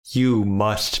You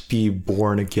must be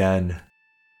born again."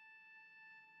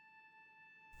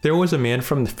 There was a man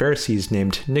from the Pharisees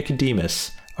named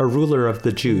Nicodemus, a ruler of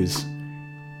the Jews.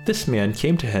 This man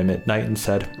came to him at night and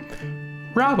said,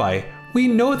 "Rabbi, we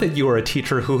know that you are a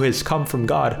teacher who has come from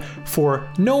God, for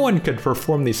no one could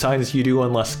perform these signs you do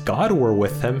unless God were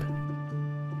with him."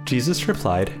 Jesus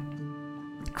replied,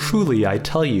 "Truly I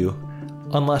tell you,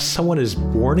 unless someone is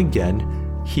born again,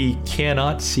 he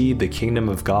cannot see the kingdom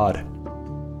of God."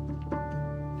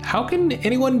 "How can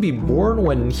anyone be born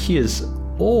when he is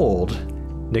old?"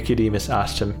 Nicodemus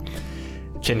asked him.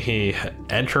 "Can he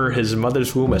enter his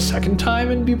mother's womb a second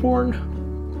time and be born?"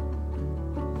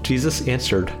 Jesus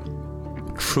answered,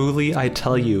 "Truly I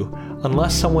tell you,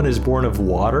 unless someone is born of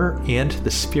water and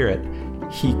the Spirit,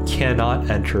 he cannot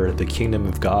enter the kingdom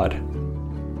of God."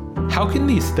 "How can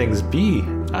these things be?"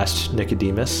 asked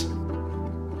Nicodemus.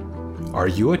 "Are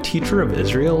you a teacher of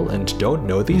Israel and don't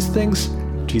know these things?"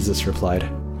 Jesus replied.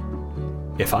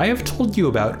 "If I have told you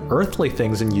about earthly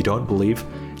things and you don't believe,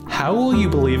 how will you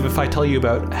believe if I tell you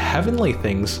about heavenly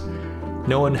things?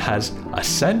 No one has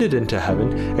ascended into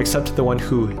heaven except the one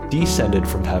who descended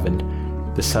from heaven,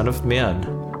 the Son of Man.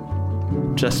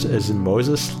 Just as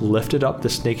Moses lifted up the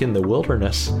snake in the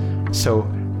wilderness, so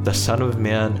the Son of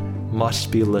Man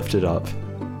must be lifted up,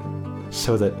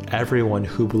 so that everyone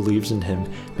who believes in him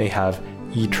may have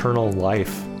eternal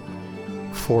life.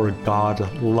 For God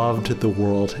loved the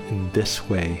world in this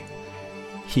way.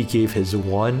 He gave his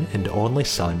one and only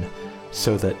Son,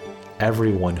 so that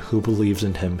everyone who believes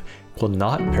in him will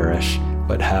not perish,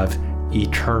 but have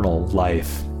eternal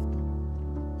life."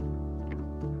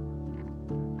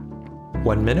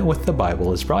 1 Minute with the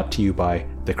Bible is brought to you by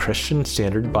the Christian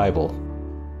Standard Bible.